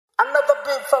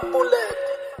Silver Bullet.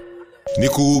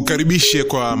 Nikukaribishe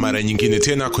kwa mara nyingine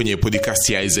tena kwenye podcast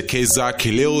ya Isaac Isaac.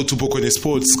 Leo tupo kwenye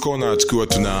Sports Corner tukiwa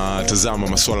tunatazama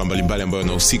masuala mbalimbali ambayo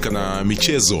yanahusika na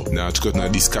michezo, na tukiwa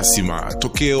tunadiscuss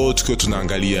matokeo, tukiwa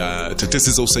tunaangalia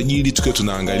tetesi za usajili, tukiwa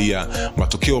tunaangalia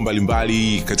matokeo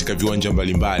mbalimbali katika viwanja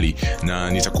mbalimbali,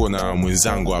 na nitakuwa na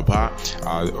mwenzangu hapa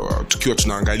tukiwa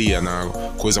tunaangalia na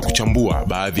kuweza kuchambua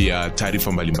baadhi ya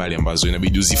taarifa mbalimbali ambazo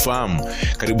inabidi uzifahamu.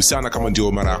 Karibu sana kama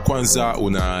ndio mara ya kwanza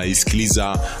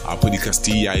unaisikiliza podcast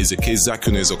ya Isaac Isaac.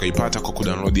 Unaweza kuipata kwa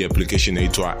kudownload application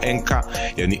inaitwa Anchor,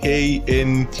 yani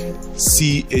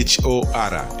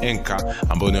ANCHOR, Anchor,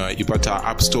 ambayo unaipata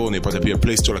App Store, unaipata pia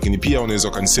Play Store, lakini pia unaweza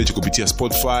ukanisearch kupitia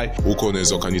Spotify. Huko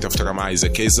unaweza ukanitafuta kama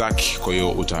Isaac Isaac. Kwa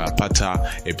hiyo utapata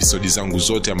episodi zangu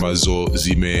zote ambazo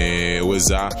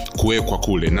zimeweza kuwekwa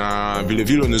kule, na vile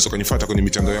vile unaweza ukanifuata kwenye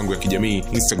mitandao yangu ya kijamii.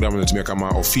 Instagram natumia kama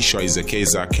official Isaac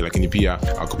Isaac, lakini pia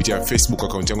kupitia Facebook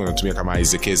account yangu natumia kama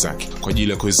Isaac Isaac, kwa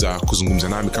ajili ya kuweza kuzungumza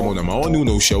nami kama una maoni,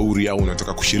 una ushauri au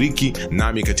unataka kushiriki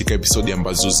nami katika episodi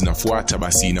ambazo zinafuata.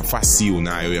 Basi nafasi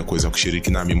unayo ya kuweza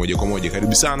kushiriki nami moja kwa moja.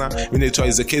 Karibu sana. Mimi naitwa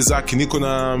Isaac Isaac, niko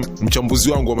na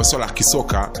mchambuzi wangu wa masuala ya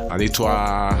kisoka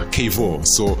anaitwa Kevo.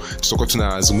 So tutakuwa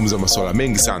tunazungumza masuala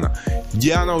mengi sana.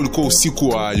 Jana ulikuwa usiku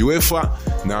wa UEFA,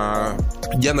 na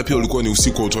jana pia ulikuwa ni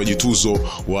usiku wa utoaji tuzo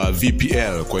wa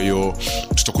VPL. Kwa hiyo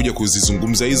tutakuja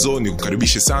kuzizungumza hizo.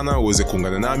 Nikukaribishe sana uweze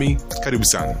kuungana nami. Karibu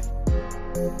sana.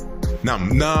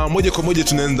 Naam, na moja kwa moja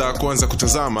tunaenda kuanza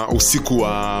kutazama usiku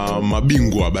wa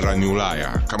mabingwa barani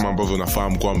Ulaya. Kama ambavyo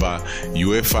unafahamu kwamba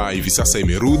UEFA hivi sasa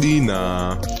imerudi,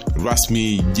 na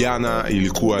rasmi jana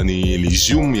ilikuwa ni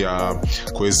resume ya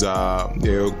kuweza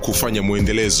kufanya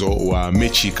muendelezo wa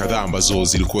mechi kadhaa ambazo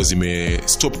zilikuwa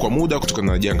zimestop kwa muda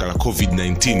kutokana na janga la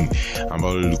COVID-19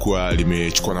 ambalo lilikuwa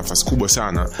limechukua nafasi kubwa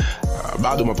sana.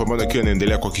 Bado mapambano yakiwa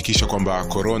yanaendelea kuhakikisha kwamba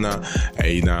corona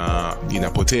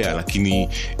inapotea, lakini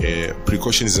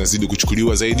precautions zinazidi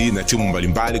kuchukuliwa zaidi na timu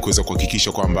mbalimbali kuweza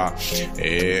kuhakikisha kwamba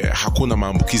hakuna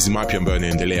maambukizi mapya ambayo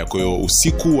yanaendelea. Kwa hiyo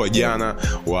usiku wa jana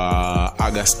wa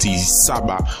Agosti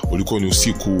 7 ulikuwa ni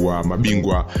usiku wa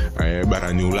mabingwa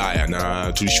barani Ulaya,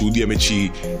 na tulishuhudia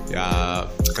mechi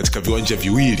katika viwanja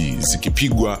viwili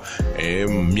zikipigwa,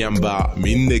 miamba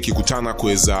minne ikikutana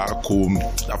kuweza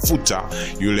kutafuta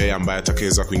yule ambaye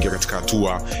atakayeweza kuingia katika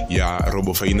hatua ya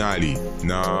robo finali.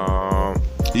 Na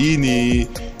hii ni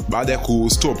baada ya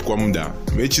kustop kwa muda.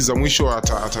 Mechi za mwisho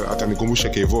atanikumbusha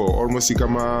Kevo almost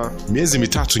kama miezi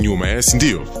mitatu nyuma, yes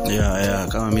ndio? Yeah,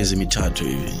 kama miezi mitatu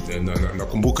hivi.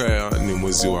 Nakumbuka ni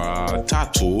mwezi wa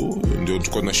 3 ndio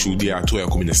tulikuwa tunashuhudia hatua ya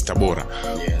 16 bora.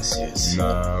 Yes.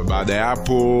 Na baada ya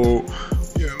hapo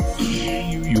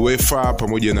UEFA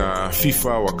pamoja na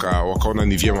FIFA wakaona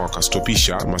ni vyema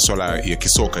wakastopisha masuala ya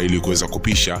kisoka ili kuweza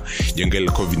kupisha janga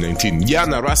la COVID-19.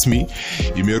 Jana rasmi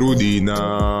imerudi,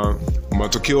 na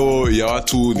matokeo ya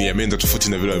watu ni yameenda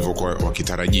tofauti na vile walivyokuwa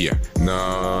wakitarajia,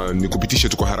 na nikupitishe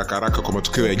tu kwa haraka kwa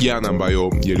matokeo ya jana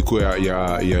ambayo yalikuwa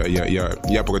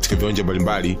yapo katika viwanja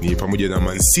mbalimbali. Ni pamoja na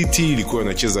Man City ilikuwa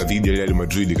inacheza dhidi ya Real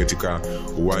Madrid katika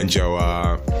uwanja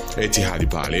wa Etihad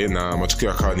pale, na matokeo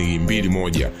yakawa ni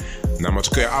 2-1. Na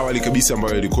matokeo ya awali kabisa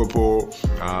ambayo yalikuwepo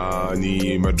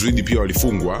ni Madrid pia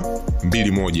walifungwa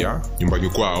 2-1 nyumbani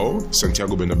kwao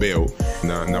Santiago Bernabeu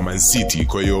na Man City.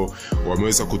 Kwa hiyo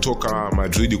wameweza kutoka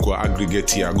Madrid kwa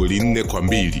aggregate ya goli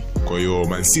 4-2. Kwa hiyo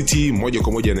Man City moja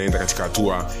kwa moja anaenda katika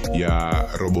hatua ya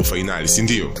robo finali, si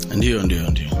ndio? Ndio.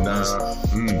 Na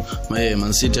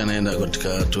Man City anaenda katika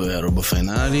hatua ya robo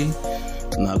finali,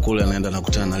 na kule anaenda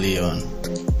nakutana na Lyon.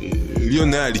 Lyon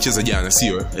naye alicheza jana,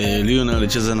 sio? Lyon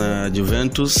alicheza na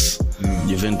Juventus.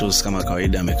 Juventus kama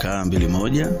kawaida amekaa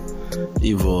 2-1.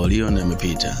 Hivyo Lyon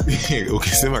amepita.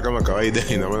 Ukisema kama kawaida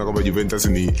ina maana kwamba Juventus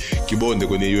ni kibonde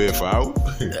kwenye UEFA au?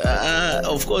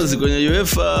 Of course kwenye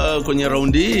UEFA kwenye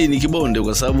round hii ni kibonde,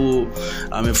 kwa sababu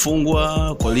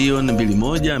amefungwa kwa Lyon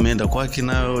 2-1, ameenda kwake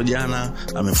nayo jana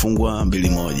amefungwa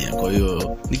 2-1. Kwa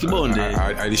hiyo ni kibonde.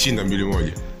 Alishinda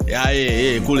 2-1.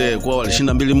 Yeye kule kwa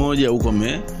walishinda 2-1, huko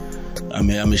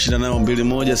ameshinda nao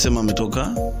 2-1, sema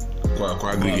ametoka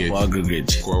kwa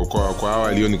aggregate. Kwa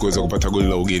hawa Lyon kuweza kupata goli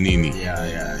la ugenini.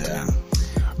 Yeah.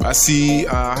 Basi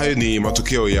hayo ni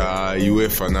matokeo ya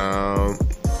UEFA, na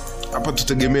hapa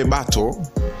tutegemee bato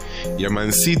ya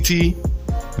Man City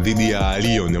dhidi ya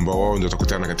Lyon ambao wao ndio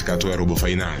watakutana katika hatua ya robo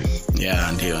finali.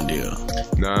 Yeah, ndio.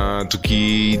 Na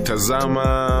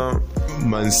tukitazama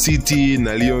Man City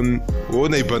na Lyon,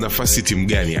 unaona ipa nafasi timu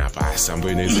gani hapa hasa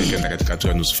ambayo inaweza ikaenda katika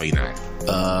hatua ya nusu finali?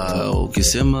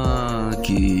 Ukisema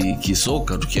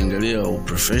kisoka tukiangalia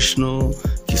professional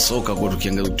kisoka, kwa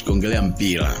tukiongelea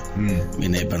mpira, mimi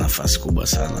naipa nafasi kubwa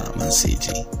sana Man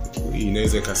City.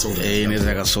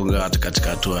 Inaweza kasonga katika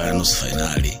hatua ya nusu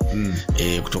finali.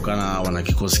 Kutokana wana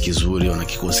kikosi kizuri, wana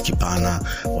kikosi kipana,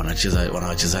 wana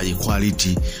wachezaji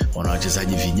quality, wana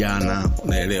wachezaji vijana,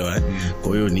 unaelewa.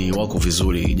 Kwa hiyo ni wako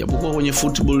vizuri, japokuwa kwenye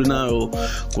football nayo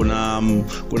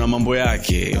kuna mambo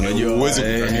yake, unajua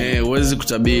huwezi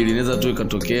kutabiri. Inaweza tu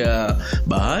ikatokea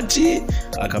bahati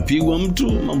akapigwa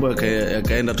mtu, mambo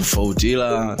yakaenda tofauti,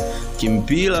 ila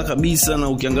kimpira kabisa na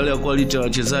ukiangalia quality ya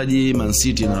wachezaji, Man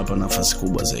City inawapa nafasi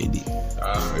kubwa zaidi.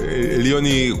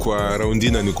 Lyon kwa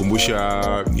raundina nikumbusha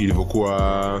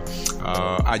ilivyokuwa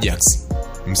Ajax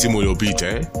msimu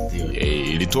uliopita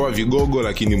ilitoa vigogo,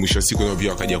 lakini mwisho siku nao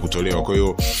pia wakaja kutolewa. Kwa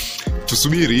hiyo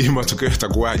tusubiri matokeo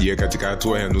yatakuwaje katika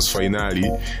hatua ya nusu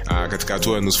finali. Katika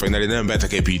hatua ya nusu finali naye ambaye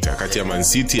atakayepita kati ya Man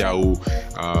City au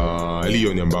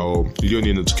Lyon, ambao Lyon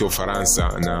inatokea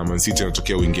Ufaransa na Man City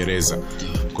inatokea Uingereza.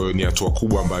 Kwa hiyo ni hatua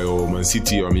kubwa ambayo Man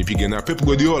City wamepiga, na Pep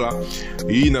Guardiola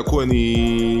hii inakuwa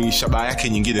ni shabaha yake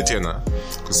nyingine tena,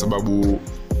 kwa sababu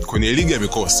kwenye ligi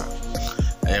amekosa.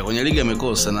 Kwenye ligi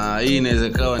amekosa, na hii inaweza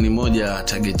kawa ni moja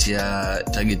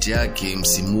target yake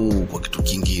msimu huu kwa kitu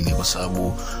kingine, kwa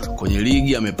sababu kwenye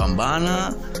ligi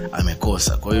amepambana,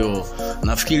 amekosa. Kwa hiyo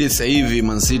nafikiri sasa hivi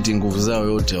Man City nguvu zao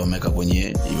yote wameka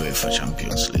kwenye UEFA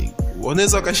Champions League.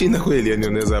 Wanaweza wakashinda kweli, yani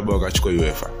wanaweza labda wakachukua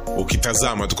UEFA.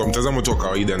 Ukitazama tu kwa mtazamo tu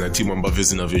kawaida na timu ambavyo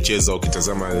zinavyocheza,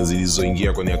 ukitazama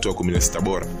zilizoingia kwenye hatua 16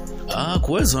 bora.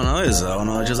 Kuweza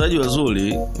wana wachezaji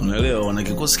wazuri, unaelewa, wana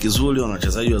kikosi kizuri, wana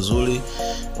wachezaji wazuri,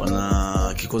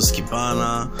 wana kikosi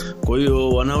kipana. Kwa hiyo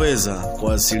wanaweza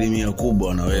kwa asilimia kubwa,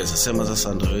 wanaweza sema.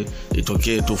 Sasa ndio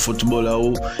itokee tu football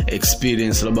au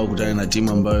experience, labda kukutana na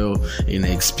timu ambayo ina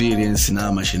experience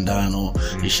na mashindano,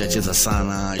 ishacheza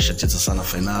sana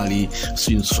finali,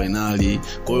 nusu finali.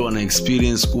 Kwa hiyo wana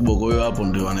experience kubwa, kwa hiyo hapo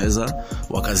ndio wanaweza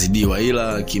wakazidiwa.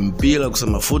 Ila kimpira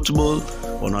kusema football,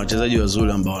 wana wachezaji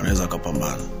wazuri ambao wanaweza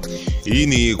kupambana. Hii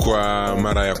ni kwa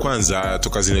mara ya kwanza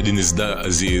toka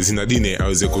Zinedine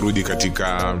aweze kurudi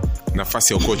katika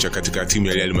nafasi ya kocha katika timu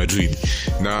ya Real Madrid,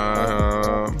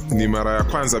 na ni mara ya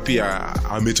kwanza pia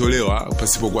ametolewa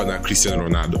pasipokuwa na Cristiano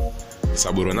Ronaldo.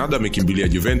 Sababu Ronaldo amekimbilia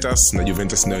Juventus na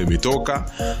Juventus nayo imetoka,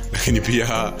 lakini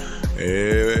pia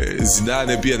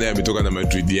Zidane pia naye ametoka na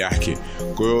Madrid yake.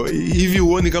 Kwa hiyo hivi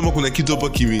uone kama kuna kitu hapa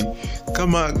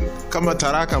kama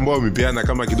taraka ambao wamepeana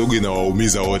kama kidogo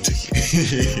inawaumiza wote.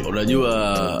 Unajua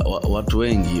watu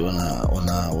wengi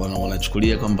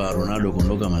wanachukulia kwamba Ronaldo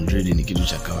kuondoka Madrid ni kitu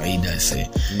cha kawaida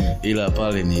ila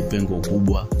pale ni pengo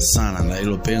kubwa sana, na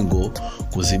hilo pengo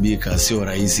kuzibika sio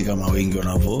rahisi kama wengi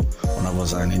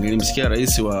wanavyozani. Nilimsikia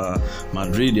rais wa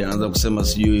Madrid anaanza kusema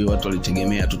sijui watu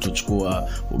walitegemea tutochukua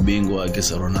ubingwa wa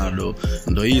kesa Ronaldo.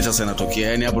 Ndio hii sasa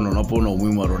inatokea, yani hapo ndo unapoona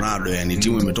umuhimu wa Ronaldo, yani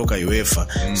timu imetoka UEFA.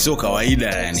 Sio kawaida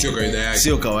yani.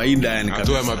 Sio kawaida yani.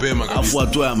 Hatua ya mapema kabisa. Afu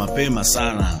hatua ya mapema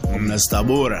sana. Mna star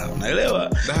bora, unaelewa?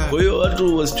 Kwa hiyo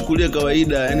watu wasichukulie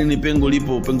kawaida, yani ni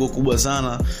pengo kubwa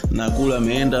sana, na kula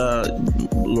ameenda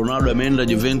Ronaldo ameenda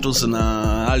Juventus na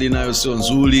hali nayo sio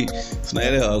nzuri,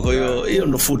 unaelewa? Kwa hiyo hiyo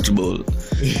ndo football.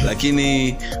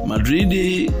 Lakini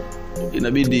Madrid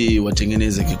inabidi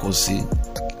watengeneze kikosi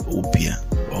upya,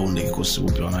 waunde kikosi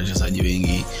upya. Wana wachezaji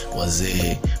wengi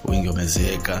wazee, wengi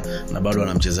wamezeeka, na bado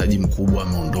wana mchezaji mkubwa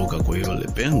ameondoka. Kwa hiyo ile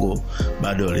pengo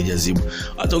bado halijazibu.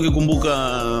 Hata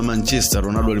ukikumbuka Manchester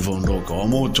Ronaldo alivyoondoka wa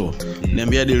moto,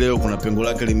 niambia hadi leo kuna pengo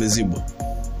lake limezibwa.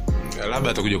 Labda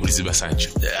atakuja kuliziba Sancho.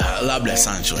 Labda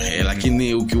Sancho,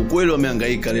 lakini ukiukweli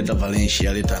wamehangaika, leta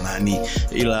Valencia, leta nani,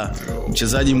 ila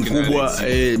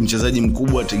mchezaji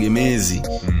mkubwa tegemezi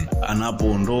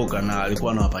anapoondoka na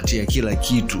alikuwa anawapatia kila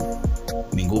kitu,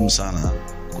 ni ngumu sana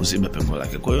kuziba pengo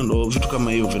lake. Kwa hiyo ndo vitu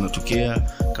kama hivyo vinatokea,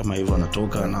 kama hivyo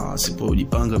anatoka, na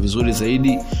wasipojipanga vizuri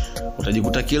zaidi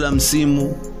utajikuta kila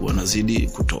msimu wanazidi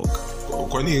kutoka.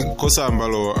 Kwani kosa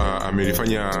ambalo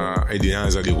amelifanya Eden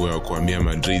Hazard kuhamia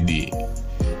Madrid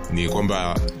ni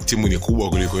kwamba timu ni kubwa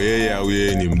kuliko yeye au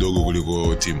yeye ni mdogo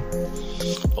kuliko timu?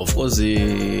 Of course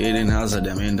Eden Hazard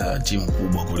ameenda timu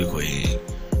kubwa kuliko yeye,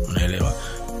 unaelewa?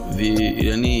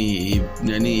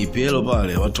 Yani PL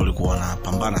pale watu walikuwa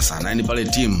wanapambana sana. Yani pale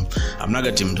timu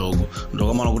amnaga timu ndogo. Ndio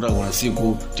kama unakuta kuna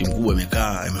siku timu kubwa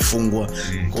imekaa imefungwa.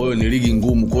 Kwa hiyo ni ligi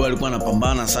ngumu. Kwa hiyo alikuwa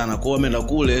anapambana sana. Kwa hiyo ameenda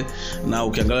kule, na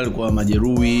ukiangalia alikuwa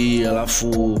majeruhi,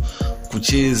 alafu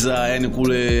kucheza yani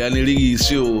kule, yani ligi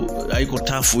sio haiko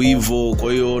tafu hivyo.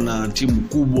 Kwa hiyo na timu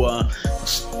kubwa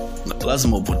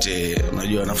lazima upotee.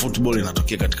 Unajua na football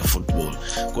inatokea katika football.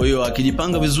 Kwa hiyo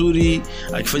akijipanga vizuri,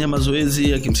 akifanya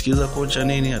mazoezi, akimsikiliza kocha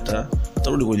nini,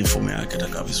 atarudi kwenye fomu yake,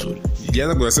 atakaa vizuri.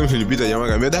 Jana kuna sema nilipita jamaa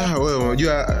akaniambia, wewe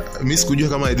unajua mimi sikujua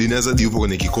kama Eden Hazard yupo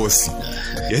kwenye kikosi.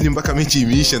 Yaani mpaka mechi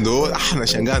imeisha ndo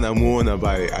nashangaa namuona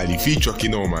pale alifichwa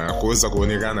kinoma kuweza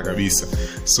kuonekana kabisa.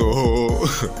 So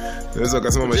naweza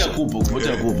kusema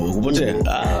kupotea.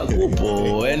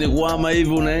 Kupo. Yaani kuama hivi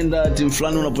unaenda timu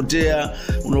fulani unapotea,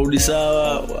 unarudi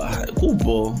sawa,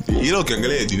 kupo. Ila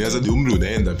ukiangalia Eden Hazard umri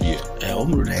unaenda pia.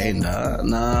 Umri unaenda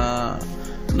na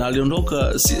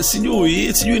aliondoka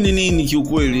sijui ni nini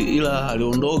kiukweli, ila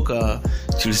aliondoka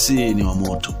Chelsea ni wa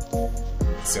moto.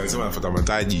 Anasema anafuata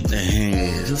mataji.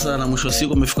 Sasa na mwisho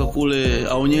siku amefika kule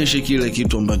aonyeshe kile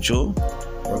kitu ambacho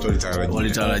watu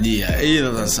walitarajia.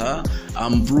 Sasa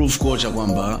amprove kocha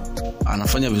kwamba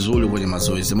anafanya vizuri kwenye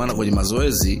mazoezi. Maana kwenye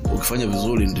mazoezi ukifanya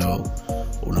vizuri ndio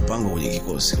unapanga kwenye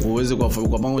kikosi. Uweze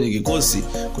kupanga kwenye kikosi,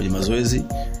 kwenye mazoezi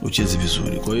ucheze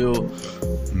vizuri. Kwa hiyo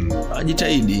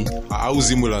ajitahidi. Au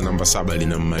zimu la namba 7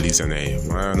 linammaliza na yeye.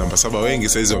 Maana namba 7 wengi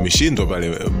saizi wameshindwa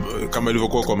pale kama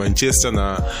ilivyokuwa kwa Manchester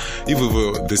na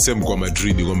hivyo the same kwa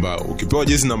Madrid, kwamba ukipewa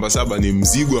jezi namba 7 ni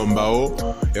mzigo ambao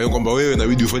yani kwamba wewe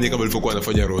inabidi ufanye kama alivyokuwa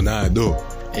anafanya Ronaldo.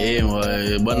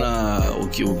 Bwana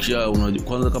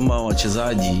kwanza kama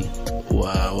wachezaji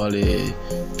wa wale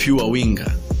pure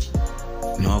winger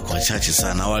ni wako wachache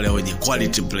sana, wale wenye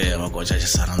quality player wako wachache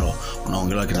sana, ndo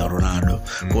unaongelea kina Ronaldo.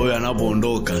 Kwa hiyo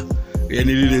anapoondoka,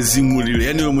 yani lile zimu lile,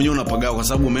 yani wewe mwenyewe unapagawa kwa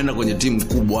sababu umeenda kwenye timu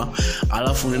kubwa,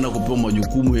 alafu unaenda kupewa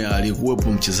majukumu ya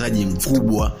aliyekuwepo mchezaji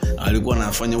mkubwa alikuwa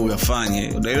anafanya huyu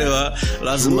afanye. Unaelewa,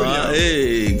 lazima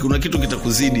kuna kitu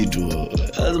kitakuzidi tu,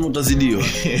 lazima utazidiwa.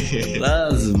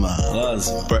 lazima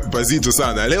pazito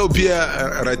sana. Leo pia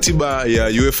ratiba ya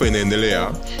UEFA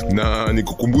inaendelea, na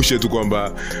nikukumbushe tu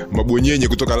kwamba mabonyenye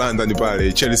kutoka London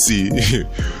pale Chelsea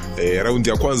raundi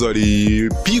ya kwanza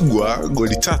walipigwa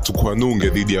goli 3-0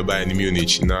 dhidi ya Bayern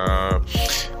Munich, na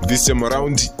this time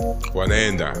around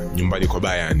wanaenda nyumbani kwa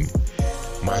Bayern.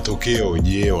 Matokeo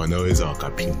je, wanaweza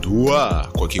wakapindua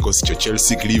kwa kikosi cha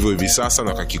Chelsea kilivyo hivi sasa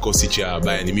na kwa kikosi cha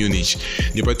Bayern Munich?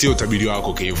 Nipatie utabiri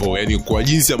wako Kevo, yani kwa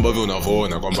jinsi ambavyo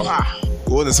unavyoona kwamba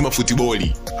wewe unasema football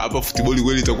hapa, football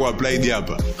kweli itakuwa applied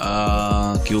hapa.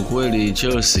 Kiukweli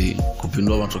Chelsea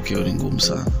kupindua matokeo ni ngumu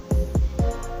sana,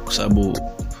 kwa sababu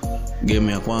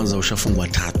game ya kwanza ushafungwa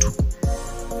 3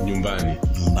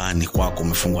 nyumbani kwako,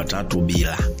 umefungwa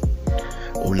 3-0.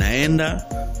 Unaenda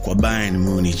kwa Bayern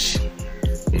Munich,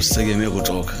 usitegemee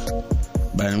kutoka.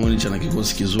 Bayern Munich ana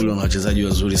kikosi kizuri na wachezaji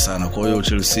wazuri sana. Kwa hiyo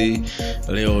Chelsea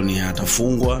leo ni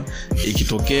atafungwa.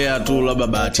 Ikitokea tu labda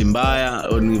bahati mbaya,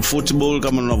 ni football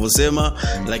kama tunavyosema,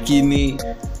 lakini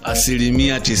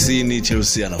 90%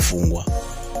 Chelsea anafungwa.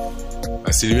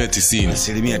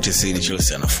 90%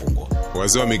 Chelsea anafungwa.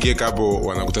 Wazee wamekeka hapo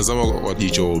wanakutazama kwa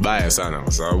jicho baya sana,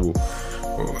 kwa sababu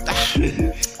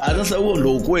sasa huo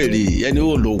ndo ukweli, yani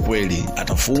huo ndo ukweli,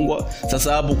 atafungwa.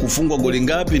 Sasa hapo kufungwa goli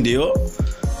ngapi ndio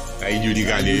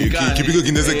haijulikani, kipigo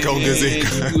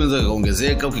kinaweza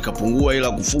kaongezeka, ukikapungua,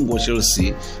 ila kufungwa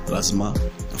Chelsea lazima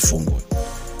afungwe.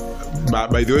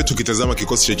 By the way, tukitazama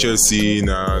kikosi cha Chelsea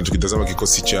na tukitazama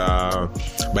kikosi cha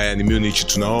Bayern Munich,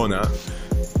 tunaona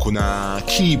kuna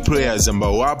key players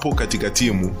ambao wapo katika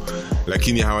timu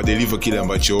lakini hawadeliver kile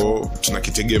ambacho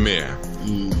tunakitegemea.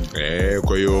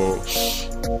 Kwa hiyo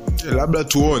labda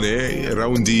tuone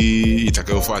raundi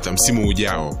itakayofuata msimu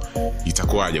ujao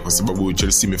itakuwaje, kwa sababu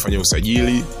Chelsea imefanya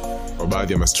usajili wa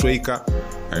baadhi ya mastriker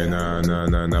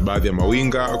na baadhi ya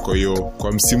mawinga. Kwa hiyo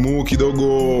kwa msimu huu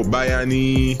kidogo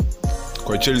Bayern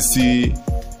kwa Chelsea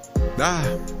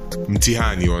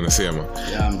mtihani wanasema.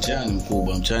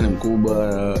 Mtihani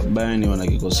mkubwa. Bayern wana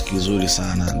kikosi kizuri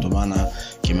sana, ndio maana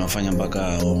kimewafanya mpaka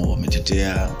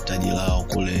wametetea taji lao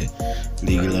kule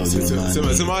ligi la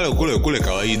Ujerumani. Sema wale kule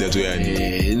kawaida tu,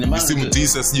 yani msimu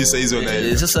 9 sijui saizi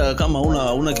wanaenda. Sasa kama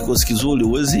una kikosi kizuri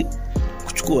uwezi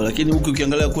kuchukua, lakini huku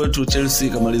ukiangalia kwetu Chelsea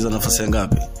kamaliza nafasi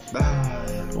ngapi?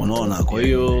 Unaona, kwa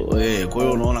hiyo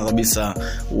unaona kabisa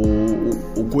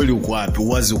ukweli uko wapi,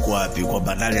 uwazi uko wapi, kwa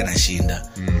Badali anashinda.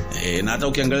 Na hata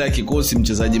ukiangalia kikosi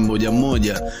mchezaji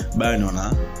mmoja Bayern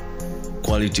wana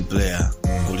quality player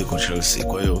kuliko Chelsea.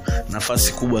 Kwa hiyo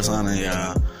nafasi kubwa sana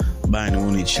ya Bayern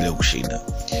Munich leo kushinda.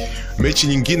 Mechi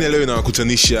nyingine leo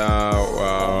inawakutanisha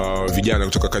vijana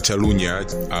kutoka Catalonia,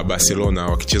 Barcelona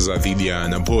wakicheza dhidi ya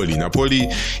Napoli. Napoli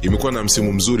imekuwa na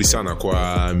msimu mzuri sana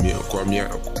kwa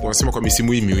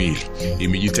misimu hii miwili.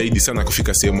 Imejitahidi sana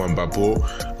kufika sehemu ambapo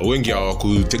wengi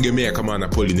hawakutegemea kama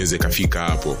Napoli inaweza kufika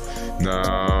hapo.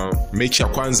 Na mechi ya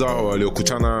kwanza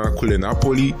waliokutana kule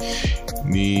Napoli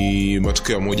ni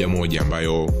matokeo 1-1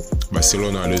 ambayo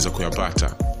Barcelona waliweza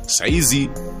kuyapata. Saizi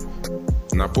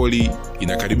Napoli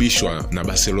inakaribishwa na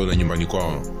Barcelona nyumbani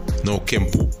kwao na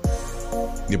Camp.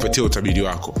 Nipatie utabiri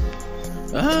wako.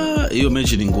 Hiyo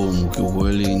mechi ni ngumu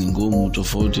kiukweli, ni ngumu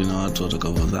tofauti na watu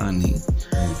watakavyodhani.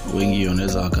 Wengi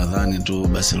wanaweza wakadhani tu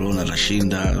Barcelona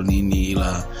atashinda nini,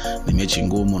 ila ni mechi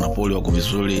ngumu. Napoli wako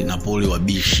vizuri, Napoli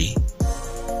wabishi.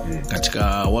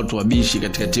 Katika watu wabishi,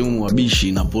 katika timu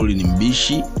wabishi, Napoli ni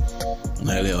mbishi.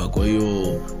 Unaelewa? Kwa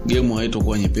hiyo game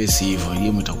haitakuwa nyepesi hivyo,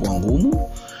 game itakuwa ngumu.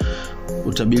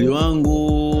 Utabiri wangu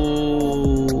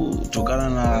kutokana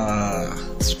na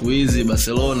siku hizi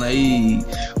Barcelona hii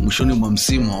mwishoni mwa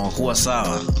msimu hawakuwa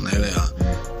sawa, unaelewa?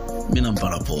 Mimi nampa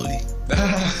Napoli.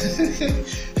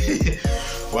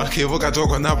 Wakivuka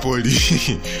toka Napoli.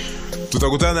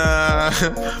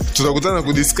 Tutakutana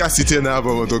kudiscuss tena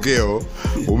hapa matokeo.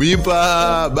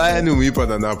 Umeipa Bayern, umeipa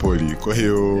na Napoli. Kwa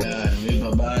hiyo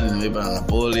nimeipa Bayern, nimeipa na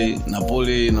Napoli.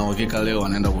 Napoli na uhakika leo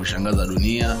wanaenda kushangaza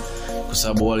dunia kwa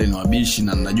sababu wale ni wabishi,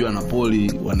 na najua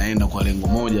Napoli wanaenda kwa lengo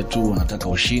moja tu, wanataka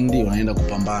ushindi, wanaenda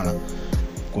kupambana.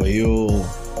 Kwa hiyo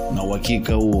na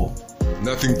uhakika huo,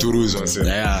 nothing to lose wasema.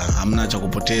 Hamna cha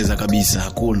kupoteza kabisa,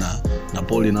 hakuna.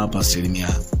 Napoli nawapa asilimia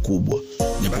kubwa.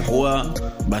 Japokuwa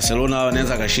Barcelona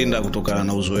wanaweza kashinda kutokana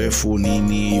na uzoefu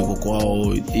nini yuko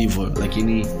kwao hivyo,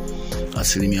 lakini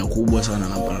asilimia kubwa sana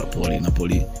na Napoli.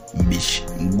 Napoli mbishi,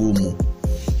 mgumu.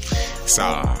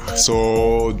 Sawa.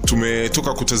 So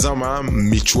tumetoka kutazama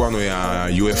michuano ya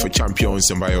UEFA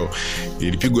Champions ambayo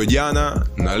ilipigwa jana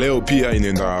na leo pia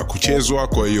inaenda kuchezwa.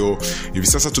 Kwa hiyo hivi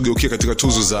sasa tugeukie katika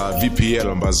tuzo za VPL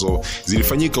ambazo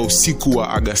zilifanyika usiku wa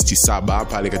Agosti 7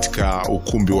 pale katika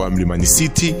ukumbi wa Mlimani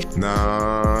City,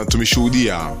 na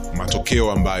tumeshuhudia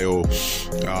matokeo ambayo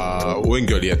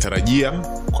wengi waliyatarajia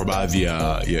kwa baadhi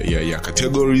ya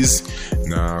categories,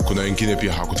 na kuna wengine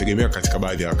pia hawakutegemea katika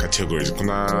baadhi ya categories.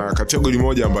 Kuna category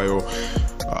moja ambayo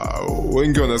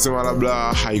wengi wanasema labda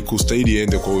haikustahili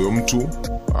iende kwa huyo mtu.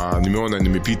 Nimeona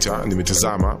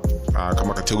nimetazama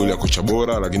kama category ya kocha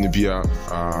bora, lakini pia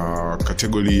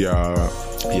category ya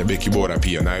beki bora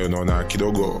pia nayo naona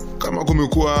kidogo kama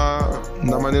kumekuwa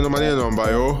na maneno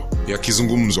ambayo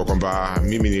yakizungumzwa kwamba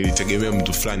mimi nilitegemea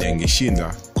mtu fulani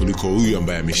angeshinda kuliko huyu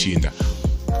ambaye ameshinda.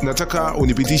 Nataka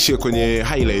unipitishe kwenye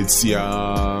highlights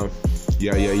ya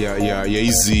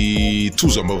hizi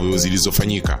tuzo ambazo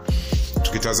zilizofanyika.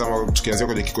 Tukianzia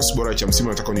kwenye kikosi bora cha msimu,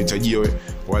 nataka unitajie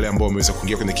wale ambao wameweza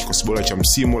kuingia kwenye kikosi bora cha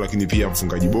msimu, lakini pia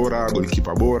mfungaji bora,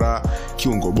 goalkeeper bora,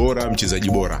 kiungo bora, mchezaji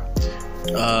bora.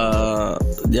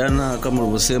 Jana kama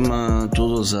ulivyosema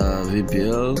tuzo za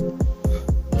VPL,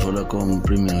 Vodacom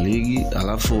Premier League.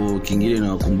 Alafu kingine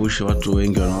nawakumbusha watu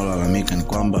wengi wanaolalamika ni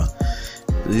kwamba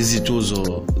hizi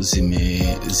tuzo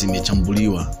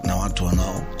zimechambuliwa na watu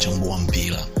wanaochambua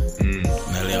mpira.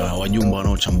 Unaelewa? Wajumbe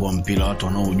wanaochambua mpira, watu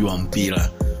wanaojua mpira,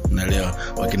 unaelewa?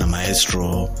 Wakina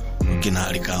Maestro, wakina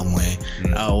Alikamwe,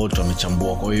 hao wote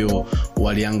wamechambua. Kwa hiyo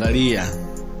waliangalia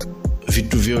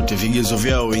vitu vyote, vigezo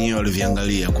vyao wenyewe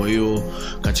waliviangalia. Kwa hiyo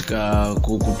katika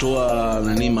kutoa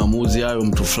maamuzi hayo,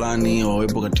 mtu fulani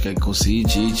wawepo katika kikosi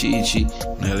hichi,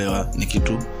 unaelewa, ni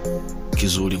kitu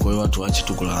kizuri. Kwa hiyo watu waache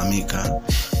tu kulalamika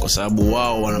kwa sababu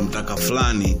wao wanamtaka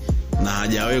fulani na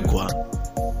hajawekwa.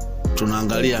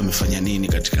 Tunaangalia amefanya nini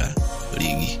katika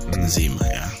ligi nzima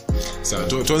ya. Sawa,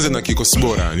 tuanze na kikosi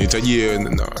bora. Nitajie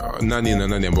nani na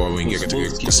nani ambao wameingia katika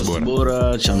kikosi bora. Kikosi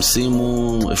bora cha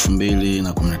msimu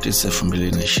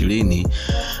 2019-2020.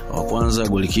 Wa kwanza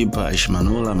goalkeeper Aishi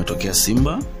Manula ametokea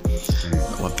Simba.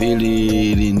 Wa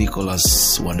pili ni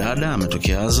Nicholas Wadada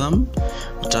ametokea Azam.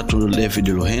 Wa tatu David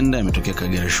Luhenda ametokea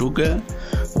Kagera Sugar.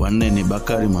 Wa nne ni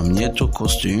Bakari Mamnyeto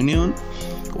Coastal Union.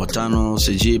 Wa tano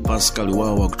CJ Pascal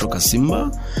Wawa kutoka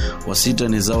Simba. Wa sita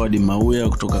ni Zawadi Mauya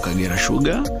kutoka Kagera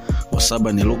Sugar. Wa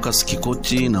saba ni Lucas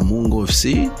Kikoti na Mungo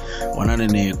FC. Wa nane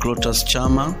ni Clotus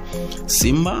Chama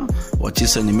Simba. Wa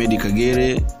tisa ni Medi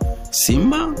Kagere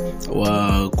Simba.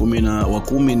 Wa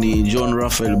kumi ni John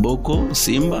Rafael Boko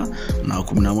Simba, na wa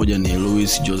 11 ni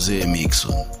Luis Jose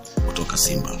Mixon kutoka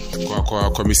Simba.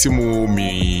 Kwa misimu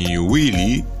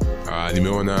miwili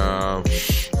nimeona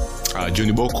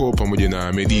Johnny Boko pamoja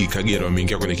na Medi Kagere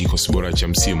wameingia kwenye kikosi bora cha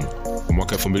msimu. kwa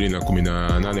mwaka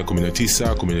 2018,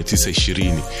 19,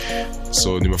 20.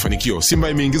 So ni mafanikio. Simba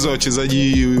imeingiza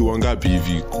wachezaji wangapi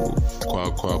hivi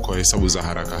kwa hesabu za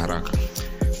haraka?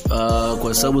 Kwa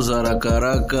hesabu za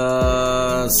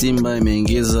haraka Simba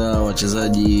imeingiza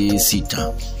wachezaji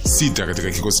 6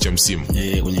 katika kikosi cha msimu.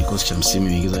 Kwenye kikosi cha msimu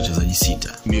imeingiza wachezaji 6.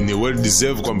 Ni well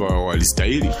deserved kwamba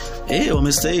walistahili.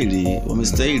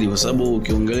 Wamestahili kwa sababu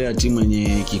ukiongelea timu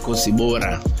yenye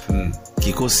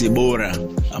kikosi bora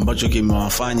ambacho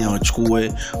kimewafanya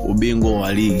wachukue ubingwa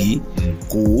wa ligi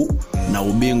kuu na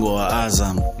ubingwa wa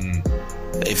Azam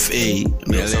FA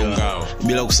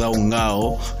bila kusahau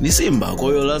ngao ni Simba. Kwa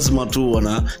hiyo lazima tu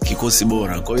wana kikosi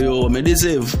bora. Kwa hiyo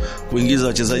wamedeserve kuingiza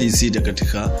wachezaji 6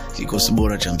 katika kikosi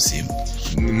bora cha msimu.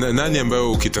 Nani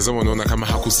ambayo ukitazama unaona kama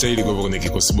hakustahili kwa kwenye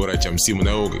kikosi bora cha msimu,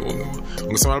 na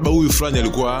ungesema labda huyu fulani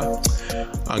alikuwa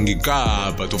angekaa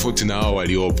hapa tofauti na hao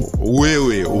waliopo?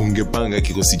 Wewe ungepanga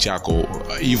kikosi chako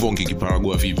hivyo,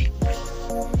 ungekiparagua vipi?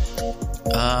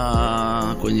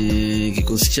 Kwenye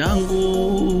kikosi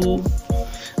changu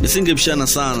nisingepishana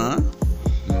sana.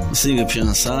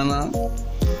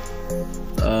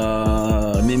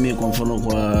 Mimi kwa mfano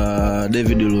kwa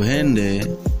David Luhende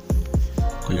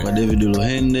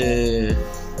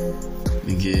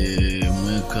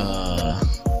ningemweka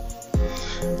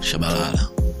Shabalala.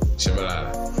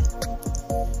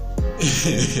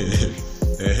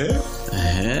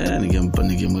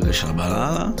 Ningemweka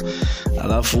Shabalala.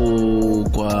 Alafu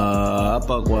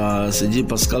kwa CJ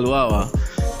Pascal Wawa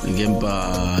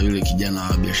ningempa yule kijana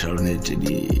wa Biashara United,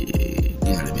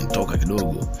 jina limetoka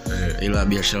kidogo. Ila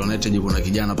Biashara United kuna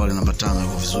kijana pale namba 5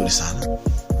 yuko vizuri sana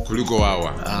kuliko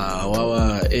Wawa.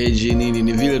 Wawa age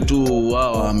ni vile tu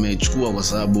Wawa amechukua kwa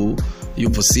sababu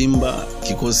yupo Simba,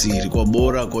 kikosi kilikuwa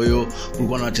bora, kwa hiyo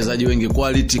kulikuwa na wachezaji wengi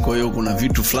quality, kwa hiyo kuna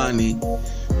vitu fulani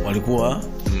walikuwa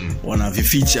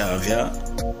wanavificha vya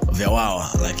Wawa,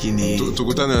 lakini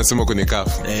tukutane nasema kwenye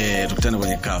CAF. Tukutane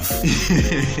kwenye CAF.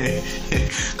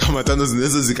 Kama 5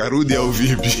 zinaweza zikarudi au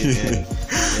vipi?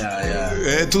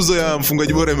 Tuzo ya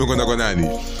mfungaji bora imekwenda kwa nani?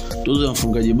 Tuzo ya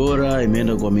mfungaji bora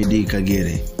imeenda kwa Medi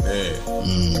Kagere.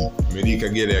 Medi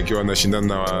Kagere akiwa anashindana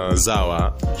na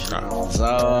Wazawa.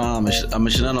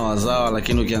 Ameshindana na Wazawa,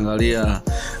 lakini ukiangalia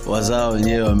Wazawa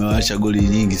wenyewe wamewaacha goli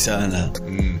nyingi sana.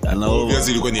 Pia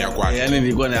zilikuwa ni ya kwake.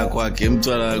 Ilikuwa ni ya kwake.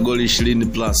 Mtu ana goli 20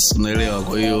 plus, unaelewa?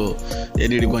 Kwa hiyo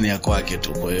ilikuwa ni ya kwake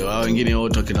tu. Kwa hiyo hao wengine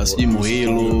wote wakina Simu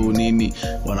Hilu nini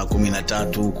wana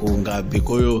 13 huko ngapi.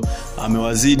 Kwa hiyo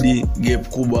amewazidi gap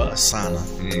kubwa sana.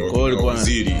 Kwa hiyo ilikuwa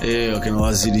wakina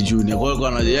Waziri Junior.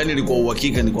 Kwa hiyo ilikuwa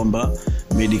uhakika ni kwamba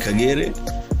Medi Kagere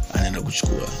anaenda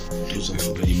kuchukua tuzo ya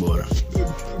mfungaji bora.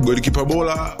 Golikipa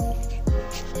bora?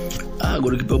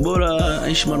 Golikipa bora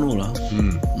Aishi Manula.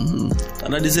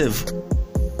 Ana deserve.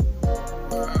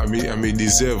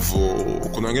 Deserve.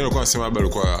 Kuna wengine walikuwa wanasema labda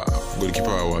alikuwa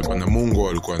golikipa wa Namungo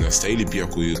alikuwa anastahili pia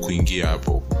kuingia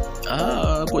hapo.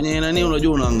 Kwenye nani,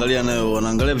 unajua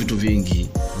wanaangalia vitu vingi.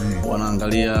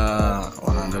 Wanaangalia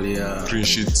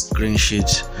clean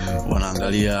sheet,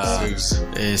 wanaangalia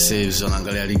saves,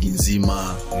 wanaangalia ligi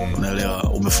nzima, unaelewa,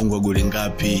 umefungwa goli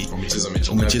ngapi,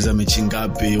 umecheza mechi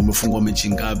ngapi, umefungwa mechi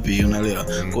ngapi, unaelewa.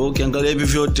 Kwa hiyo ukiangalia hivi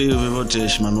vyote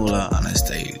Shimanula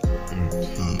anastahili.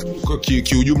 Kwa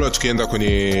kiujumla tukienda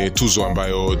kwenye tuzo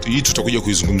ambayo hii tutakuja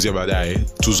kuizungumzia baadaye,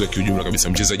 tuzo ya kiujumla kabisa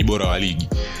mchezaji bora wa ligi.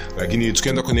 Lakini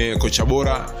tukienda kwenye kocha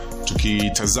bora,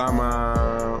 tukitazama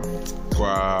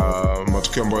kwa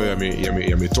matokeo ambayo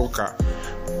yametoka,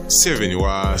 7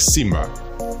 wa Simba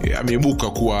ameibuka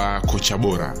kuwa kocha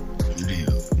bora.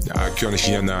 Ndio. Akiwa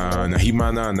anashindana na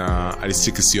Himana na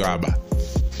Alistik Sioaba.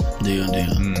 Ndio.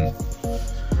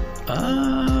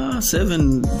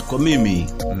 7 kwa mimi.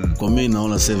 Kwa mimi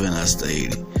naona 7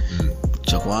 hastahili.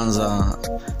 Cha kwanza,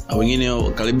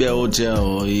 wengine karibia wote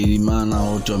hao Imana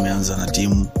wote wameanza na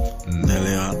timu.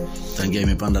 Naelewa tangia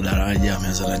imepanda daraja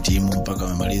ameanza na timu mpaka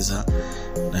amemaliza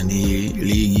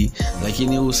ligi,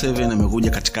 lakini huyu 7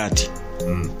 amekuja katikati.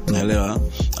 Naelewa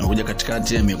amekuja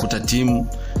katikati, amekuta timu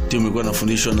ilikuwa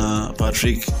inafundishwa na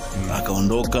Patrick,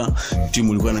 akaondoka,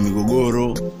 timu ilikuwa na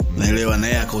migogoro, naelewa,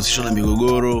 naye akahusishwa na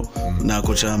migogoro na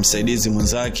kocha msaidizi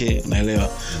mwenzake, naelewa.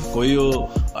 Kwa hiyo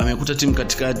amekuta timu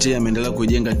katikati, ameendelea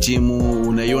kujenga timu.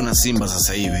 Unaiona Simba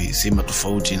sasa hivi, Simba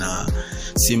tofauti na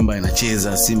Simba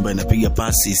inacheza, Simba inapiga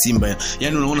pasi, Simba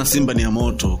yani unaona Simba ni ya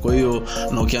moto. Kwa hiyo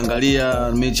na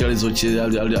ukiangalia mechi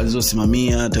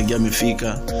alizosimamia tangia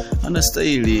amefika,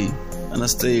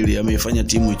 anastahili ameifanya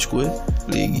timu ichukue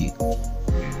ligi.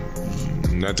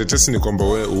 Na tetesi ni kwamba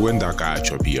huenda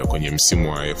akaachwa pia kwenye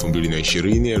msimu wa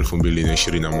 2020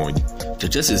 2021.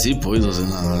 Tetesi zipo hizo,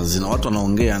 zina watu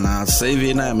wanaongea, na sasa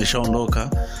hivi naye ameshaondoka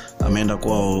ameenda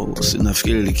kwao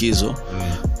nafikiri likizo.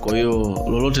 Kwa hiyo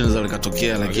lolote linaweza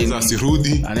likatokea, lakini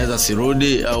anaweza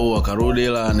sirudi au akarudi,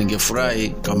 ila ningefurahi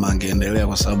kama angeendelea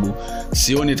kwa sababu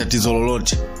sioni tatizo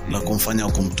lolote la kumfanya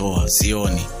kumtoa,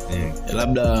 sioni.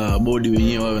 Labda bodi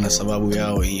wenyewe wawe na sababu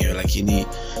yao wenyewe, lakini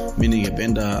mimi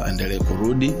ningependa aendelee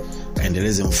kurudi,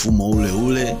 aendeleze mfumo ule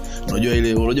ule.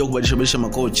 Unajua kubadilisha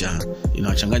makocha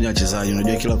inawachanganya wachezaji.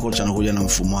 Unajua kila kocha anakuja na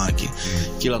mfumo wake.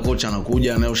 Kila kocha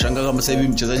anakuja na ushangaa kama sasa hivi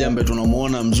mchezaji ambaye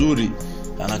tunamuona mzuri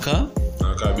anakaa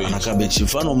benchi.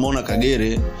 Mfano umeona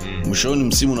Kagere mwishoni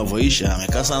msimu unavyoisha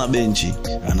amekaa sana benchi,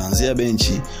 anaanzia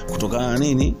benchi kutokana na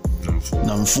nini?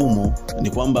 Na mfumo.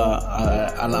 Ni kwamba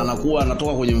anakuwa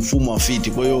anatoka kwenye mfumo wa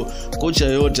fiti. Kwa hiyo kocha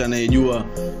yeyote anayejua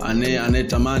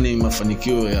anayetamani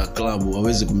mafanikio ya klabu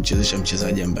hawezi kumchezesha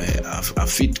mchezaji ambaye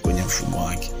afit kwenye mfumo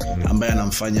wake, ambaye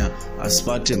anamfanya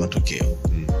asipate matokeo.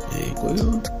 Kwa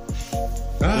hiyo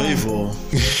hivyo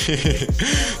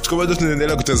tuko bado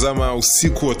tunaendelea kutazama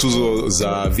usiku wa tuzo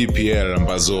za VPL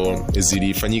ambazo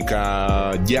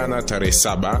zilifanyika jana tarehe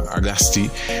 7 Agosti,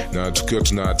 na tukiwa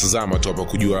tunatazama tu hapa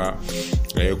kujua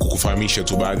kukufahamisha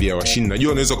tu baadhi ya washindi.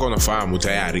 Najua unaweza kuwa unafahamu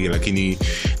tayari, lakini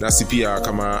nasi pia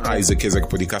kama Isaac Ezak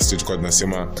podcast tulikuwa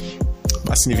tunasema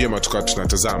basi ni vyema tukawa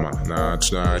tunatazama na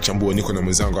tunachambua. Niko na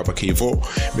mwenzangu hapa Kevo,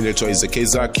 mimi naitwa Isaac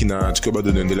Ezak, na tukiwa bado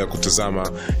tunaendelea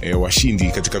kutazama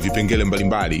washindi katika vipengele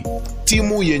mbalimbali.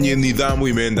 Timu yenye nidhamu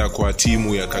imeenda kwa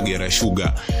timu ya Kagera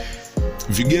Sugar.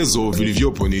 Vigezo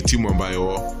vilivyopo ni timu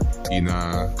ambayo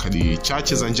ina kadi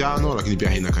chache za njano, lakini pia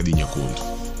haina kadi nyekundu.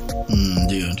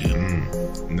 Ndio.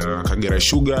 Na Kagera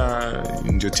Sugar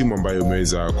ndio timu ambayo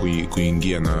imeweza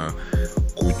kuingia na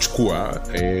kuchukua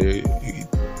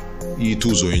hii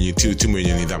tuzo yenye timu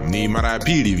yenye nidhamu. Ni mara ya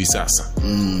pili hivi sasa.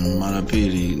 Mara ya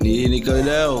pili. Ni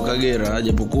kawaida yao Kagera,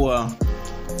 japokuwa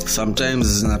sometimes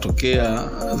zinatokea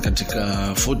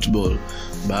katika football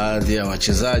baadhi ya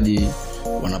wachezaji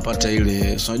wanapata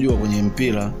ile, unajua kwenye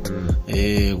mpira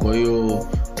kwa hiyo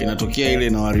inatokea ile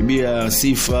inaharibia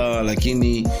sifa,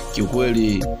 lakini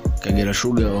kiukweli Kagera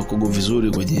Sugar wakogo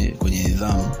vizuri kwenye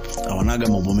nidhamu. Hawanaga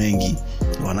mambo mengi,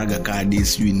 wanaga kadi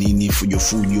sijui nini,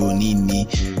 fujo nini,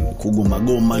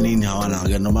 kugoma nini, hawana.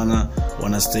 Ndio maana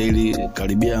wanastahili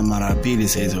karibia mara ya pili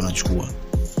sasa wanachukua.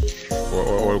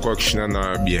 Walikuwa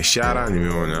wakishindana na Biashara,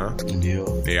 nimeona.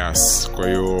 Ndio. Yes, kwa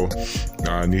hiyo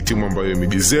ni timu ambayo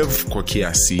imedeserve kwa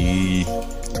kiasi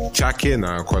chake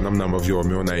na kwa namna ambavyo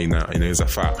wameona inaweza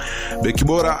faa. Beki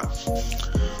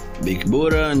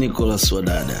bora Nicholas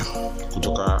Wadada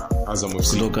kutoka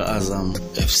Azam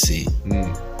FC.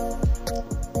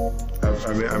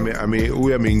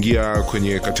 Huyu ameingia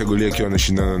kwenye kategoria akiwa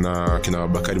anashindana na kina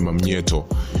Bakari Mamnyeto.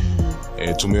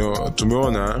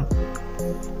 Tumeona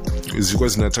zilikuwa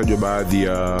zinatajwa baadhi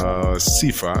ya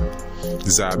sifa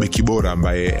za beki bora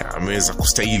ambaye ameweza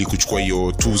kustahili kuchukua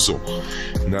hiyo tuzo,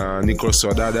 na Nicholas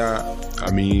Wadada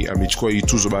amechukua hii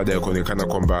tuzo baada ya kuonekana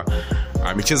kwamba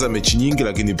amecheza mechi nyingi,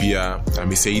 lakini pia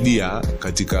amesaidia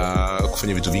katika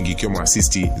kufanya vitu vingi ikiwemo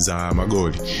assist za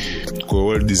magoli. Kwa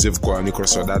well deserve kwa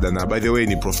Nicholas Wadada, na by the way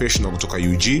ni professional kutoka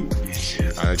UG,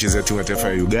 anacheza timu ya taifa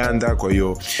ya Uganda. Kwa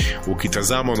hiyo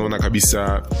ukitazama unaona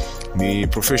kabisa ni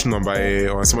professional ambaye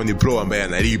wanasema ni pro ambaye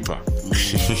analipa.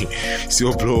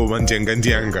 Sio pro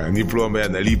mandianga, ni pro ambaye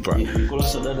analipa.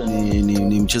 Nicholas Wadada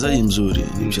ni mchezaji mzuri,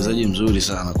 ni mchezaji mzuri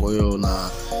sana. Kwa hiyo na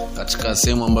katika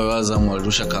sehemu ambayo Azam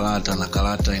walirusha karata na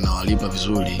karata inawalipa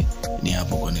vizuri ni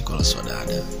hapo kwa Nicholas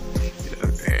Wadada.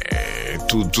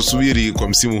 Tusubiri kwa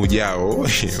msimu ujao.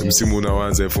 Msimu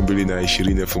unaanza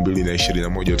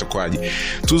 2020-2021 utakwaje.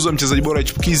 Tuzo ya mchezaji bora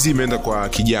chipukizi imeenda kwa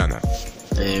kijana.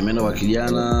 Imeenda kwa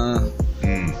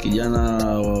kijana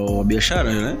wa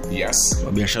Biashara yule. Yes.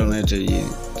 Wa Biashara United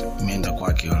imeenda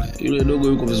kwake yule. Yule dogo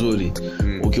yuko vizuri.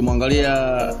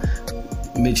 Ukimwangalia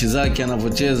mechi zake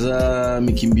anavyocheza,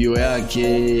 mikimbio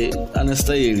yake,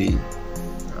 anastahili.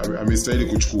 Amestahili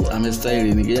kuchukua.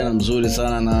 Amestahili, ni kijana mzuri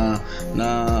sana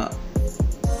na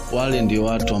wale ndio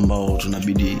watu ambao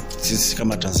tunabidi sisi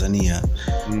kama Tanzania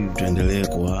tuendelee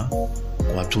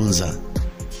kuwatunza.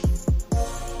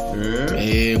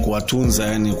 Kuwatunza,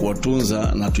 yani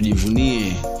kuwatunza na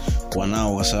tujivunie kwa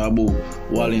nao, kwa sababu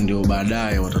wale ndio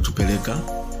baadaye watatupeleka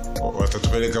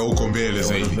huko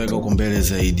mbele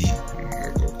zaidi.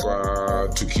 Kwa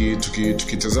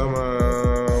tukitazama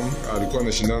alikuwa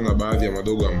anashindana na baadhi ya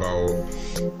madogo ambao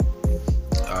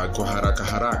kwa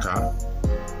haraka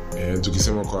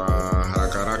tukisema kwa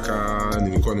haraka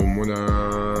nilikuwa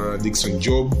nimeona Dickson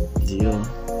Job. Ndio.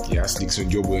 Yes, Dickson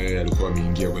Job alikuwa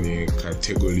ameingia kwenye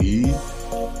category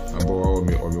ambao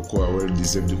wamekuwa well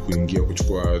deserved kuingia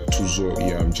kuchukua tuzo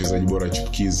ya mchezaji bora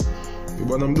chipukizi. Ni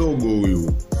bwana mdogo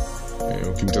huyu.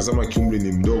 Ukimtazama kiumri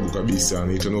ni mdogo kabisa,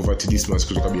 anaitwa Novat Dismas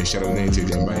kutoka Biashara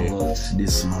United ambaye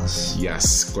Dismas.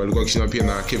 Yes, kwa alikuwa akishina pia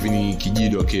na Kevin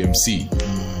Kijido wa KMC.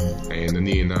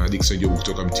 Na Dickson Job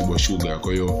kutoka Mtibwa Sugar.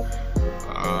 Kwa hiyo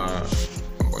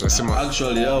wanasema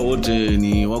actually hao wote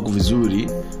ni wako vizuri,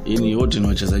 yani wote ni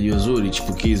wachezaji wazuri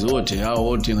chipukizi wote. Hao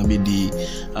wote inabidi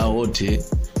hao wote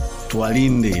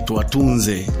tuwalinde,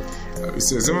 tuwatunze.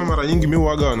 Sema mara nyingi mimi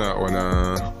huaga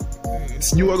wana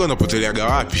sijui waga wanapoteleaga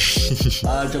wapi.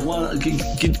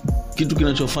 Kitu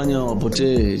kinachofanya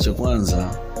wapotee cha kwanza,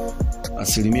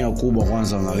 asilimia kubwa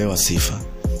kwanza wanalewa sifa.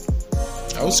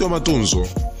 Au sio matunzo?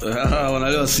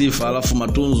 Wanalewa sifa, alafu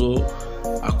matunzo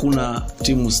hakuna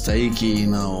timu stahiki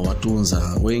na watunza.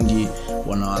 Wengi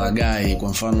wanawalagai, kwa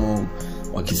mfano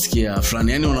wakisikia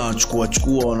fulani, yani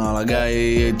wanawachukua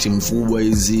wanawalagai timu kubwa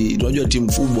hizi. Unajua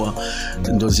timu kubwa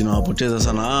ndio zinawapoteza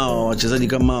sana. Hao wachezaji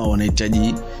kama hao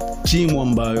wanahitaji timu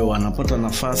ambayo wanapata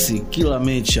nafasi kila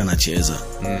mechi anacheza.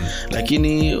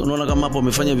 Lakini unaona kama hapo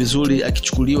amefanya vizuri,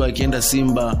 akichukuliwa akienda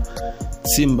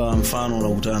Simba mfano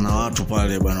unakutana na watu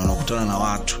pale bwana, unakutana na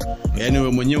watu. Yaani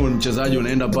wewe mwenyewe mchezaji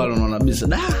unaenda pale unaona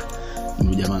kabisa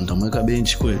huyu jamaa nitamweka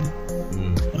benchi kweli.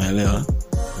 Unaelewa?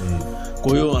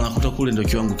 Kwa hiyo anakuta kule ndio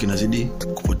kiwango kinazidi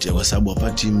kupotea kwa sababu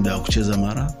hapati muda wa kucheza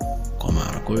mara kwa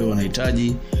mara. Kwa hiyo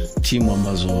wanahitaji timu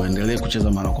ambazo waendelee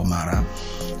kucheza mara kwa mara,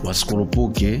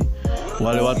 wasikurupuke.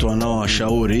 Wale watu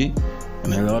wanaowashauri,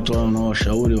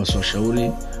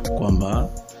 wasiwashauri kwamba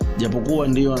japokuwa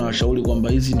ndio wanawashauri kwamba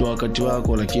hizi ndio wakati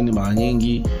wako, lakini mara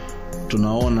nyingi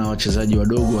tunaona wachezaji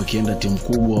wadogo wakienda timu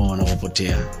kubwa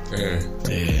wanavopotea.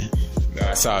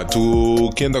 Sasa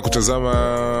tukienda kutazama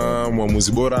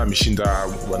mwamuzi bora ameshinda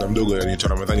bwana mdogo anaitwa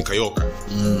Ramadhani Kayoka.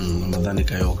 Ramadhani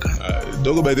Kayoka.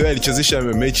 Dogo by the way alichezesha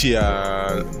mechi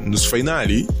ya nusu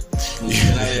finali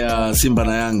ya Simba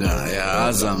na Yanga ya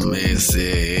Azam.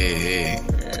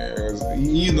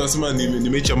 Hii nasema ni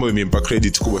mechi ambayo imempa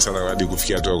credit kubwa sana hadi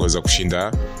kufikia hatua kuweza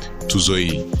kushinda tuzo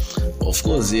hii. Of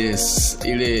course yes,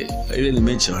 ile ni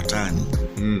mechi ya watani.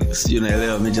 Sijui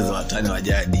unaelewa mechi za watani wa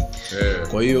jadi.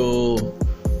 Kwa hiyo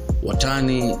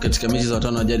watani, katika mechi za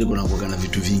watani wa jadi kuna kuagana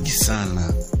vitu vingi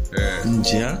sana.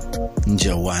 Nje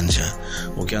ya uwanja.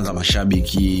 Ukianza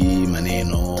mashabiki,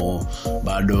 maneno,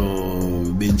 bado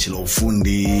benchi la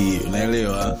ufundi,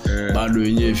 unaelewa? Bado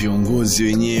wenyewe viongozi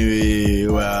wenyewe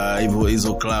wa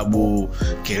hizo klabu,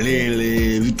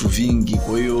 kelele, vitu vingi.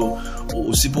 Kwa hiyo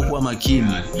usipokuwa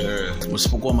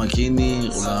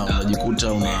makini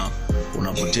unajikuta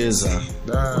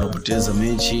unapoteza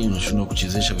mechi, unashindwa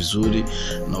kuchezesha vizuri.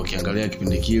 Na ukiangalia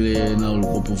kipindi kile na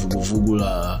ulipopo vuguvugu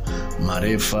la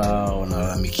marefa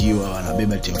wanalalamikiwa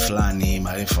wanabeba timu fulani,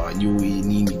 marefa wajui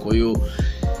nini. Kwa hiyo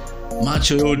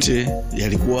macho yote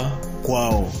yalikuwa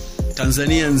kwao.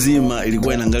 Tanzania nzima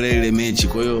ilikuwa inaangalia ile mechi.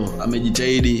 Kwa hiyo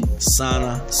amejitahidi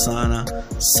sana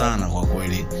kwa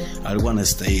kweli. Alikuwa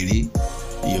anastahili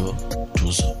hiyo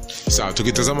tuzo. Sawa,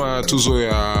 tukitazama tuzo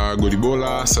ya goli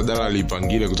bora, Sadala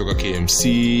Lipangile kutoka KMC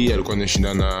alikuwa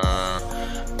anashindana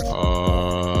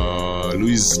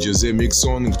Luis Jose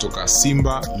Mixon kutoka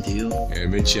Simba. Ndio.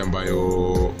 Mechi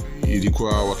ambayo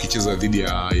ilikuwa wakicheza dhidi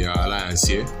ya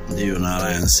Alliance. Ndio, na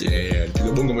Alliance.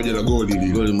 Alipiga bongo moja la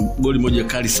goli moja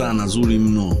kali sana, zuri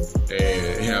mno.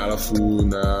 Alafu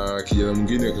na kijana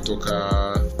mwingine kutoka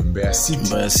Mbeya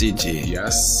City.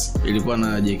 Yes. Ilikuwa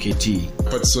na JKT.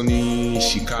 Patson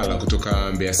Shikala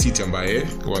kutoka Mbeya City ambaye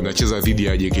wanacheza dhidi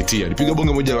ya JKT. Alipiga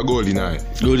bongo moja la goli naye.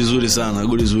 Goli zuri sana.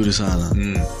 Goli zuri sana.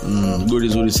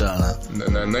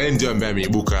 Na yeye ndio ambaye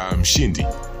ameibuka mshindi.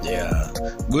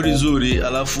 Goli zuri,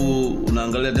 alafu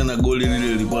unaangalia tena goli lile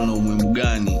lilikuwa na umuhimu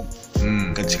gani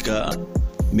katika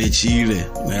mechi ile,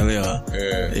 unaelewa?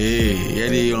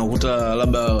 Yani unakuta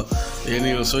labda,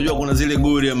 yani unajua kuna zile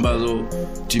goli ambazo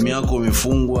timu yako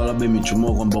imefungwa, labda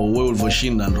imechomoa kwamba wewe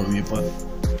ulivyoshinda ndio umepa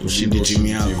ushindi timu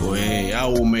yako,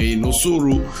 au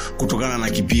umeinusuru kutokana na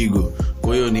kipigo.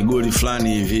 Kwa hiyo ni goli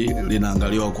fulani hivi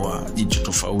linaangaliwa kwa jicho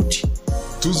tofauti.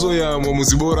 Tuzo ya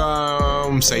mwamuzi bora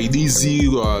msaidizi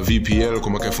wa VPL kwa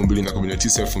mwaka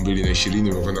 2019-2020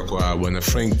 imekwenda kwa bwana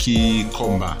Frankie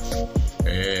Komba.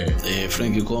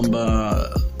 Frankie Komba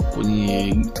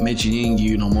kwenye mechi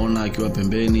nyingi unamuona akiwa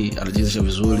pembeni, anachezesha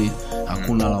vizuri,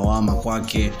 hakuna lawama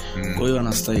kwake. Kwa hiyo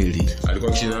anastahili.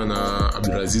 Alikuwa akishindana na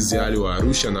Abdulaziz Ali wa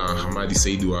Arusha na Hamadi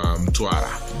Said wa Mtwara.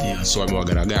 So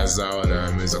amewagaragaza na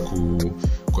ameweza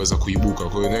kuweza kuibuka.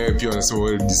 Kwa hiyo naye pia wanasema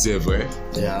well deserve.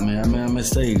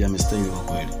 Amestahili kwa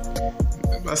kweli.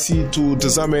 Basi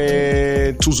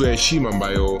tutazame tuzo ya heshima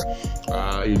ambayo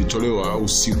ilitolewa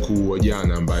usiku wa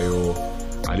jana, ambayo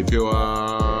alipewa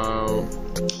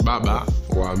baba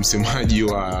wa msemaji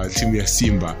wa timu ya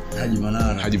Simba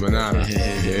Haji Manara.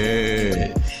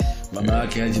 Baba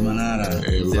yake Haji Manara,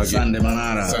 Sande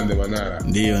Manara.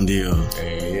 Ndio.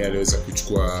 Yeye aliweza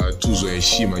kuchukua tuzo ya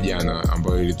heshima jana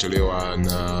ambayo ilitolewa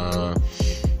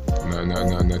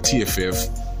na TFF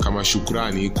kama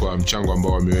shukrani kwa mchango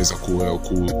ambao wameweza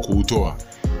kuutoa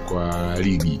kwa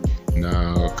ligi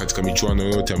na katika michuano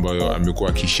yote ambayo amekuwa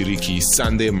akishiriki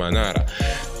Sande Manara.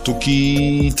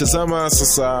 Tukitazama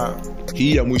sasa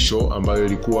hii ya mwisho ambayo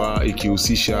ilikuwa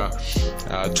ikihusisha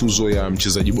tuzo ya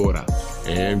mchezaji bora.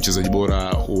 Mchezaji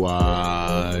bora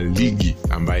wa ligi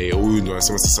ambaye huyu ndo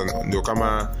anasema sasa ndio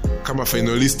kama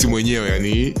finalist mwenyewe,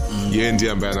 yani yeye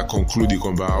ndiye ambaye ana conclude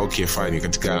kwamba okay fine,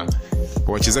 katika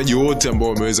wachezaji wote ambao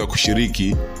wameweza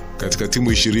kushiriki katika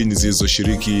timu 20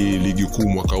 zilizoshiriki ligi kuu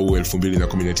mwaka huu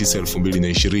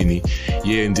 2019-2020,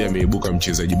 yeye ndiye ameibuka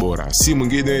mchezaji bora. Si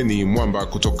mwingine ni mwamba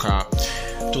kutoka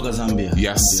Zambia.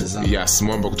 Yes,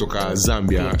 mwamba kutoka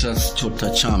Zambia. Chota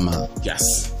Chama.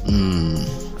 Yes.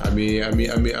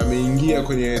 Ameingia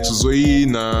kwenye tuzo hii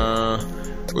na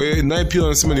naye pia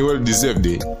anasema ni well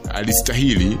deserved,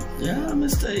 alistahili.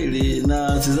 Amestahili,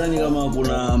 na sidhani kama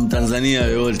kuna Mtanzania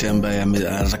yoyote ambaye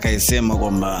atakayesema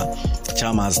kwamba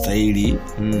Chama hastahili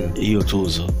hiyo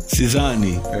tuzo.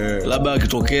 Sidhani. Labda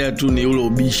akitokea tu ni ule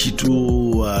ubishi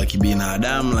tu wa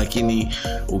kibinadamu, lakini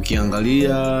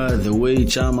ukiangalia the way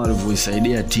Chama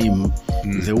alivyoisaidia timu,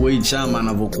 the way Chama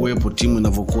anavyokuepo timu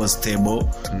inavyokuwa stable,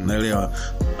 unaelewa,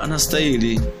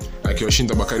 anastahili.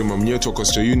 Akiwashinda Bakari Mamnyeto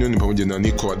Coastal Union pamoja na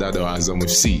Nico Wadada wa Azam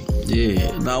FC.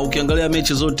 Na ukiangalia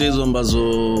mechi zote hizo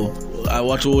ambazo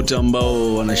watu wote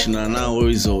ambao wanashindana nao,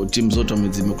 hizo timu zote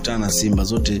zimekutana na Simba,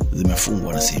 zote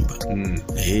zimefungwa na Simba.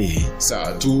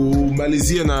 Sawa,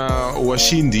 tumalizie na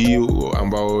washindi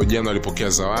ambao jana walipokea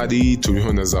zawadi.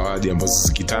 Tumeona zawadi ambazo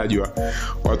zikitajwa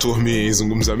watu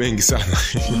wamezungumza mengi sana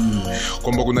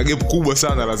kwamba kuna gap kubwa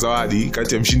sana la zawadi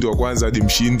kati ya mshindi wa kwanza hadi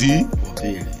mshindi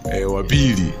wa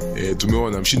pili.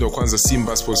 Tumeona mshindi wa kwanza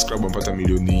Simba Sports Club ampata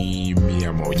milioni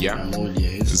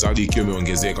 100. Zawadi ikiwa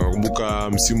imeongezeka. Nakumbuka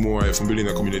msimu wa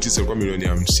 2019 ilikuwa milioni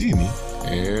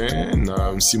 50.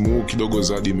 Na msimu huu kidogo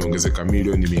zawadi imeongezeka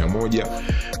milioni 100.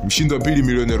 Mshindi wa pili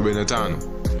milioni 45.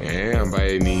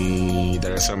 Ambaye ni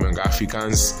Dar es Salaam Young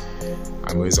Africans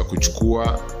ameweza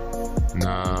kuchukua,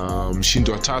 na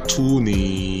mshindi wa tatu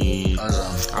ni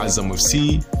Azam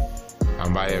FC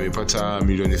ambaye amepata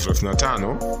milioni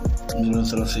 35.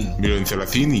 Milioni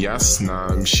 30, yes. Na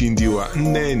mshindi wa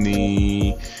 4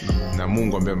 ni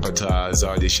Namungo ambaye amepata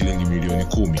zawadi ya shilingi milioni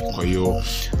 10. Kwa hiyo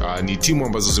ni timu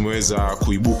ambazo zimeweza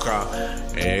kuibuka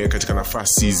katika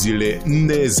nafasi zile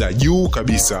 4 za juu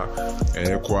kabisa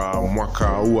kwa mwaka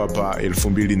huu hapa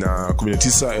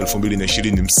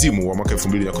 2019-2020, msimu wa mwaka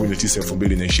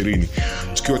 2019-2020.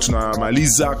 Tukiwa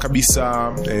tunamaliza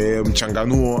kabisa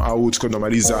mchanganuo, au tukiwa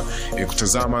tunamaliza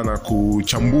kutazama na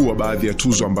kuchambua baadhi ya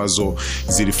tuzo ambazo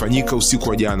zilifanyika usiku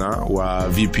wa jana wa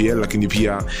VPL, lakini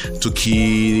pia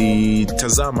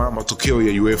tukitazama matokeo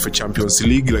ya UEFA Champions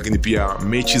League, lakini pia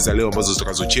mechi za leo ambazo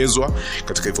zitakazochezwa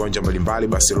katika viwanja mbalimbali,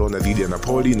 Barcelona dhidi ya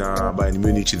Napoli na Bayern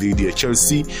Munich dhidi ya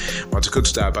Chelsea. Matokeo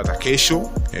tutayapata kesho.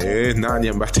 Nani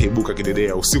ambaye ataibuka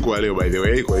kidedea usiku wa leo by the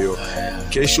way. Kwa hiyo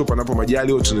kesho panapo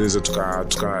majaliwa tunaweza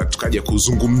tukaja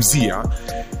kuzungumzia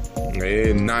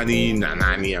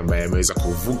nani ambaye ameweza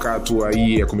kuvuka hatua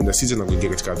hii ya 16 na kuingia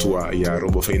katika hatua ya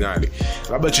robo finali.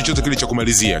 Labda chochote kile cha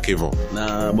kumalizia Kevo.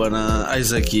 Na bwana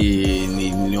Isaac,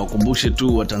 ni wakumbushe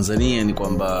tu wa Tanzania ni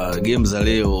kwamba game za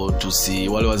leo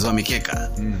wale wazee wa mikeka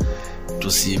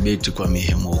tusibeti kwa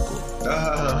mihemuko.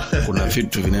 Kuna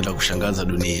vitu vinaenda kushangaza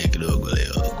dunia kidogo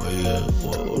leo. Kwa hiyo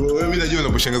mimi najua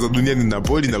unaposhangaza dunia ni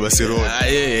Napoli na Barcelona.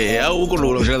 Au huko ndo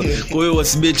unashangaza. Kwa hiyo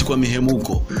wasibeti kwa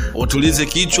mihemuko. Watulize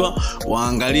kichwa,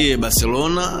 waangalie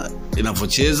Barcelona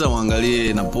inavyocheza,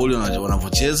 waangalie Napoli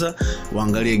wanavyocheza,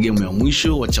 waangalie game ya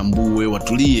mwisho, wachambue,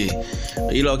 watulie.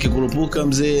 Ila wakikurupuka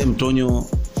mzee, mtonyo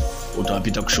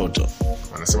utawapita kushoto.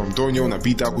 Wanasema mtonyo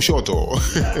unapita kushoto.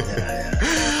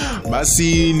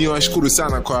 Basi niwashukuru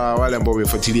sana kwa wale ambao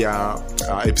wamefuatilia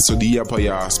episode hii hapa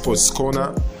ya Sports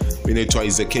Corner. Mimi naitwa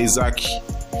Isaac,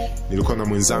 nilikuwa na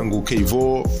mwenzangu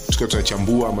Kevo, tukiwa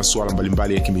tunachambua masuala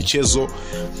mbalimbali ya kimichezo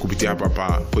kupitia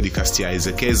hapa podcast ya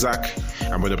Isaac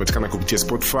ambayo inapatikana kupitia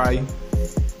Spotify,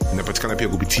 inapatikana pia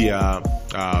kupitia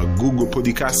Google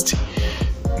Podcast,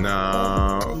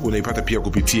 na unaipata pia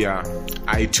kupitia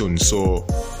iTunes. So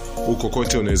huko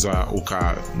kote unaweza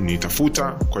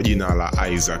ukanitafuta kwa jina la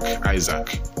Isaac.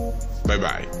 Bye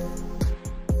bye.